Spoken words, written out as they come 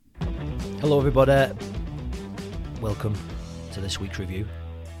Hello everybody, welcome to this week's review.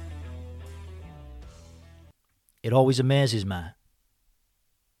 It always amazes me,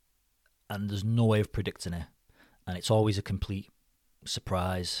 and there's no way of predicting it, and it's always a complete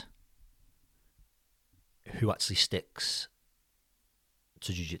surprise who actually sticks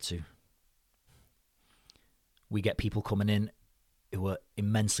to jiu-jitsu. We get people coming in who are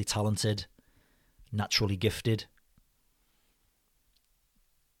immensely talented, naturally gifted,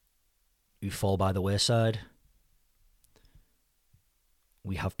 who fall by the wayside.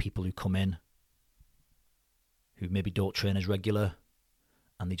 We have people who come in who maybe don't train as regular,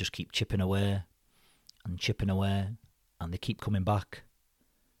 and they just keep chipping away, and they keep coming back.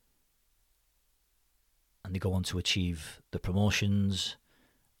 And they go on to achieve the promotions.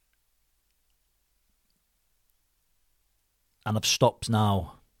 And I've stopped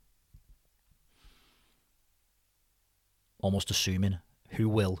now almost assuming who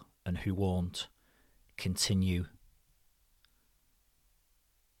will and who won't continue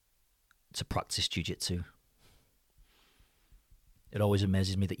to practice jiu-jitsu. It always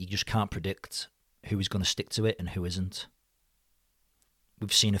amazes me that you just can't predict who is going to stick to it and who isn't.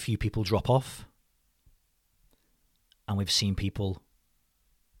 We've seen a few people drop off, and we've seen people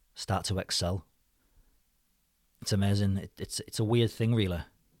start to excel. It's amazing. It's a weird thing, really.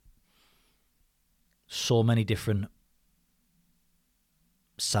 So many different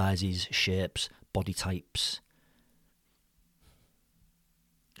sizes, shapes, body types.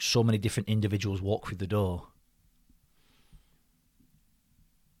 So many different individuals walk through the door.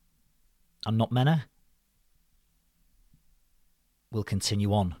 And not many will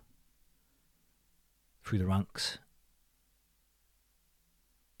continue on through the ranks.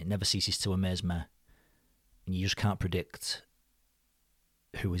 It never ceases to amaze me. And you just can't predict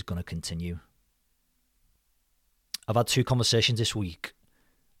who is going to continue. I've had 2 conversations this week,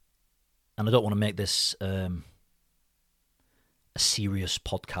 and I don't want to make this a serious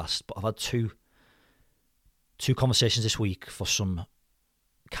podcast, but I've had two conversations this week for some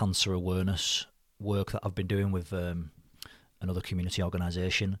cancer awareness work that I've been doing with another community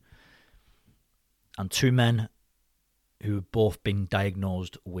organisation. And 2 men who have both been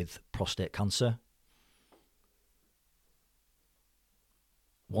diagnosed with prostate cancer.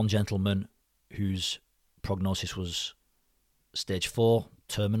 One gentleman whose prognosis was stage 4,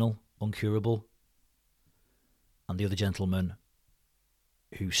 terminal, uncurable. And the other gentleman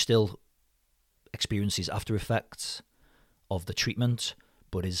who still experiences after effects of the treatment,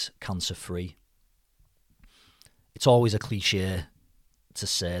 but is cancer-free. It's always a cliche to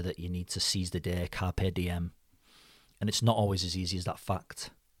say that you need to seize the day, carpe diem, and it's not always as easy as that fact.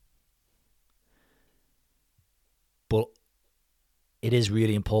 But it is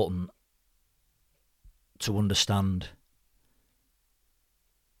really important to understand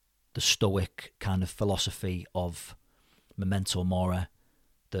the stoic kind of philosophy of Memento Mori,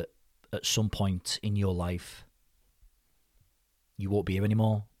 that at some point in your life you won't be here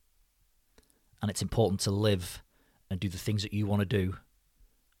anymore, and it's important to live and do the things that you want to do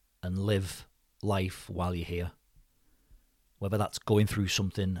and live life while you're here. Whether that's going through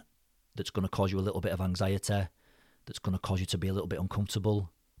something that's going to cause you a little bit of anxiety, that's going to cause you to be a little bit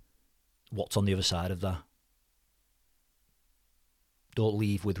uncomfortable, what's on the other side of that? Don't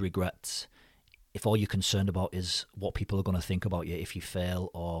leave with regrets. If all you're concerned about is what people are going to think about you if you fail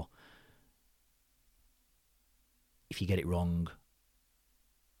or if you get it wrong,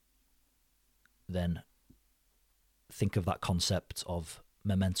 then think of that concept of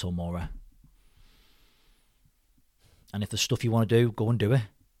Memento Mori. And if there's stuff you want to do, go and do it.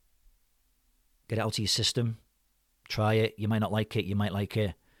 Get it out of your system. Try it. You might not like it. You might like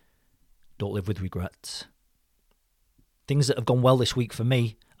it. Don't live with regrets. Things that have gone well this week for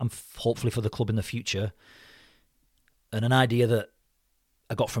me, and hopefully for the club in the future, and an idea that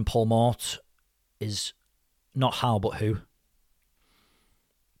I got from Paul Mort is not how, but who.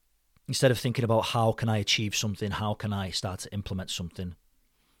 Instead of thinking about how can I achieve something, how can I start to implement something,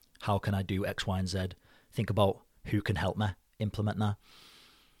 how can I do X, Y, and Z, think about who can help me implement that.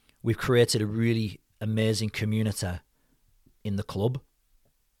 We've created a really amazing community in the club.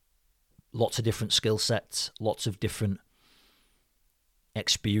 Lots of different skill sets, lots of different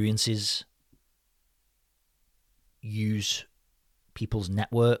experiences. Use people's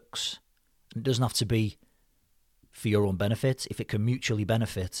networks. It doesn't have to be for your own benefit. If it can mutually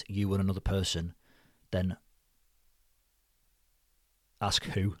benefit you and another person, then ask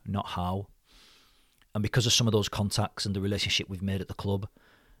who, not how. And because of some of those contacts and the relationship we've made at the club,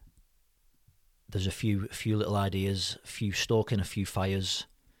 there's a few little ideas, a few stoking, a few fires,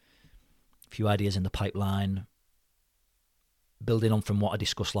 a few ideas in the pipeline building on from what I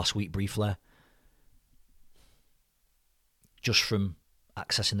discussed last week briefly, just from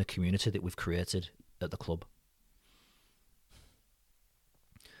accessing the community that we've created at the club.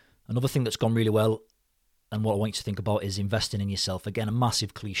 Another thing that's gone really well, and what I want you to think about, is investing in yourself. Again, a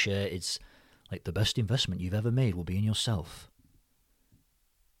massive cliche. It's like the best investment you've ever made will be in yourself.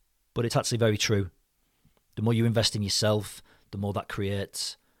 But it's actually very true. The more you invest in yourself, the more that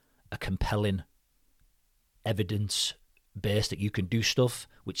creates a compelling evidence base that you can do stuff,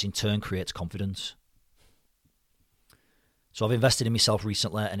 which in turn creates confidence. So I've invested in myself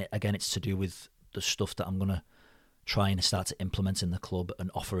recently, and it's to do with the stuff that I'm going to try and start to implement in the club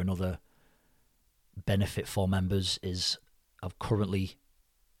and offer another benefit for members. Is I'm currently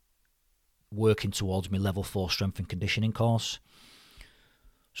working towards my level 4 strength and conditioning course.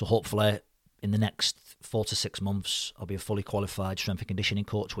 So hopefully in the next 4 to 6 months, I'll be a fully qualified strength and conditioning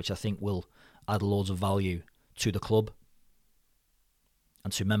coach, which I think will add loads of value to the club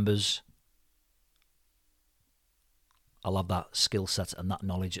and to members. I'll have that skill set and that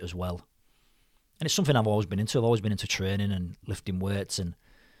knowledge as well. And it's something I've always been into. I've always been into training and lifting weights, and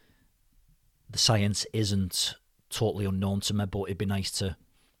the science isn't totally unknown to me, but it'd be nice to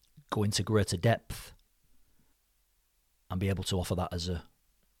go into greater depth and be able to offer that as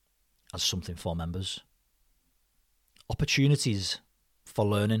something for members. Opportunities for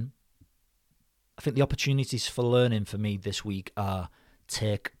learning. I think the opportunities for learning for me this week are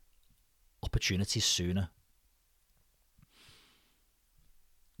take opportunities sooner.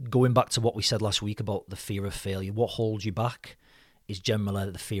 Going back to what we said last week about the fear of failure, what holds you back is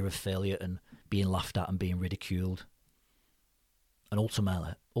generally the fear of failure and being laughed at and being ridiculed, and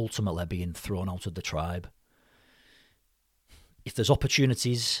ultimately being thrown out of the tribe. If there's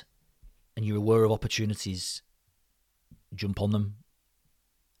opportunities and you're aware of opportunities, jump on them.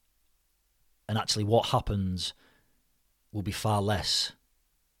 And actually what happens will be far less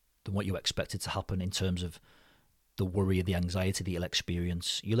than what you expected to happen in terms of the worry or the anxiety that you'll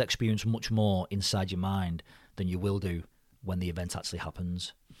experience. You'll experience much more inside your mind than you will do when the event actually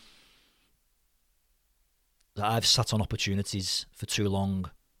happens. I've sat on opportunities for too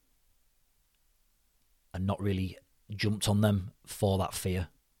long and not really jumped on them for that fear,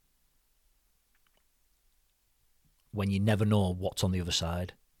 when you never know what's on the other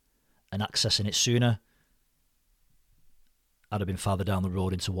side. And accessing it sooner, I'd have been farther down the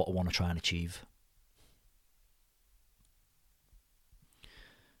road into what I want to try and achieve.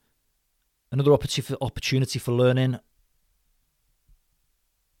 Another opportunity for learning.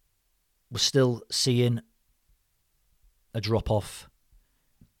 We're still seeing a drop-off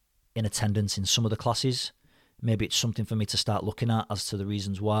in attendance in some of the classes. Maybe it's something for me to start looking at as to the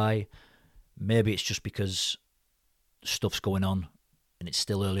reasons why. Maybe it's just because stuff's going on and it's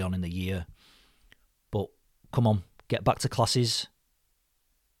still early on in the year. But come on, get back to classes.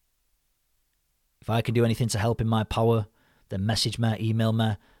 If I can do anything to help in my power, then message me, email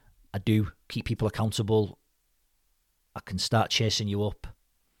me. I do keep people accountable. I can start chasing you up.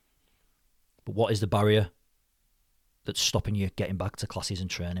 But what is the barrier that's stopping you getting back to classes and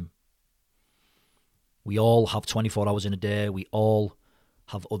training? We all have 24 hours in a day. We all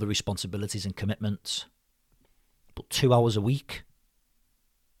have other responsibilities and commitments. But 2 hours a week,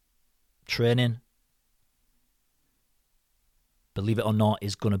 training, believe it or not,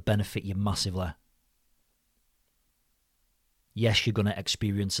 is going to benefit you massively. Yes, you're going to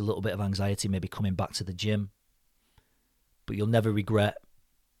experience a little bit of anxiety maybe coming back to the gym, but you'll never regret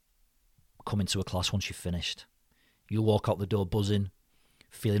coming to a class once you've finished. You'll walk out the door buzzing,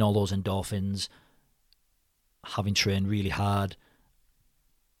 feeling all those endorphins, having trained really hard,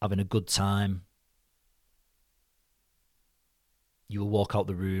 having a good time. You will walk out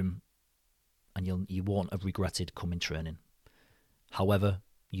the room and you won't have regretted coming training. However,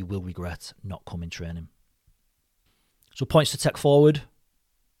 you will regret not coming training. So points to take forward.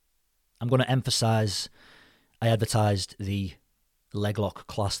 I'm going to emphasise, I advertised the leg lock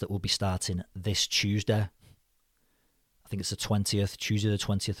class that will be starting this Tuesday. I think it's the 20th, Tuesday the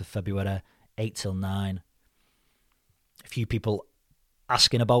 20th of February, 8 till 9. A few people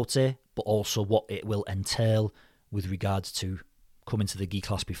asking about it, but also what it will entail with regards to coming to the gi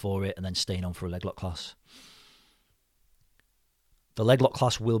class before it and then staying on for a leg lock class. The leg lock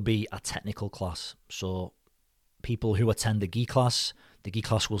class will be a technical class, so people who attend the gi class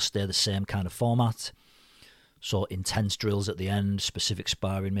will stay the same kind of format. So intense drills at the end, specific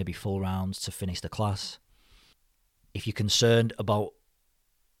sparring, maybe full rounds to finish the class. If you're concerned about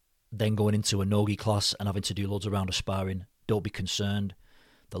then going into a no-gi class and having to do loads of round of sparring, don't be concerned.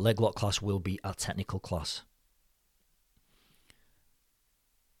 The leg lock class will be a technical class.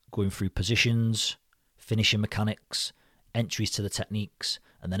 Going through positions, finishing mechanics, entries to the techniques,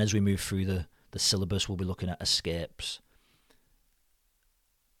 and then as we move through the syllabus, we'll be looking at escapes.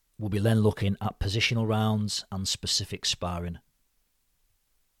 We'll be then looking at positional rounds and specific sparring.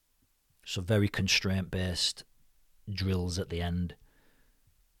 So very constraint-based drills at the end.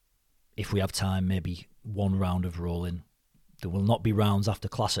 If we have time, maybe one round of rolling. There will not be rounds after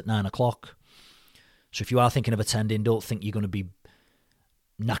class at 9 o'clock. So if you are thinking of attending, don't think you're going to be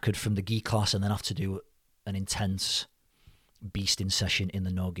knackered from the gi class and then have to do an intense beasting session in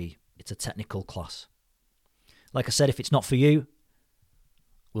the no-gi. It's a technical class. Like I said, if it's not for you,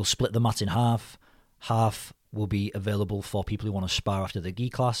 we'll split the mat in half. Half will be available for people who want to spar after the gi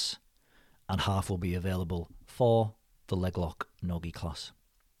class, and half will be available for the leg lock no-gi class.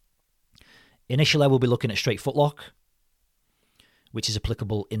 Initially, we'll be looking at straight footlock, which is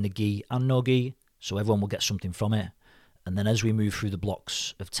applicable in the gi and no-gi, so everyone will get something from it. And then as we move through the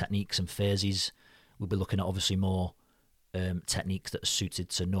blocks of techniques and phases, we'll be looking at obviously more techniques that are suited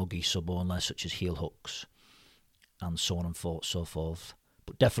to no-gi sub-only, such as heel hooks, and so on and so forth.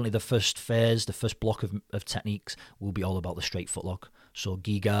 But definitely the first phase, the first block of techniques will be all about the straight footlock. So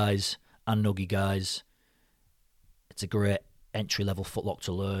gi guys and no-gi guys, it's a great entry-level footlock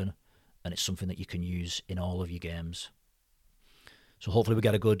to learn, and it's something that you can use in all of your games. So hopefully we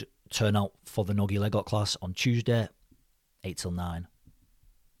get a good turnout for the no-gi leg lock class on Tuesday, 8 till 9.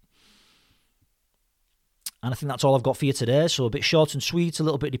 And I think that's all I've got for you today. So a bit short and sweet, a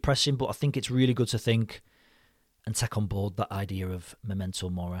little bit depressing, but I think it's really good to think and take on board that idea of Memento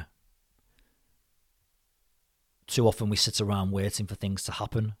Mori. Too often we sit around waiting for things to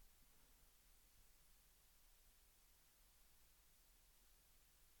happen.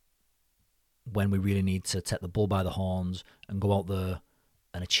 When we really need to take the bull by the horns and go out there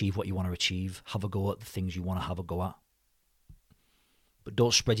and achieve what you want to achieve. Have a go at the things you want to have a go at. But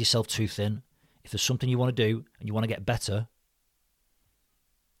don't spread yourself too thin. If there's something you want to do and you want to get better,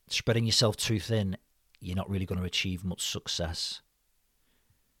 spreading yourself too thin, you're not really going to achieve much success.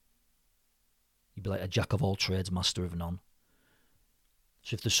 You'd be like a jack of all trades, master of none.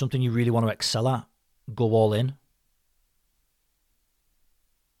 So if there's something you really want to excel at, go all in.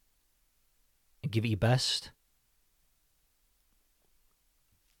 And give it your best.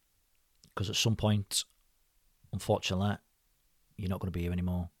 Because at some point, unfortunately, you're not going to be here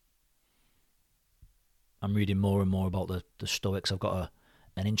anymore. I'm reading more and more about the Stoics. I've got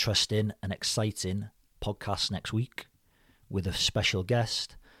an interesting and exciting podcast next week with a special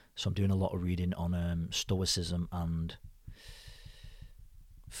guest. So I'm doing a lot of reading on Stoicism and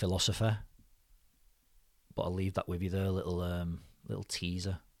philosophy. But I'll leave that with you there, a little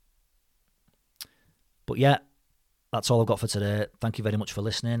teaser. But yeah, that's all I've got for today. Thank you very much for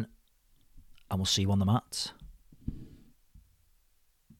listening, and we'll see you on the mats.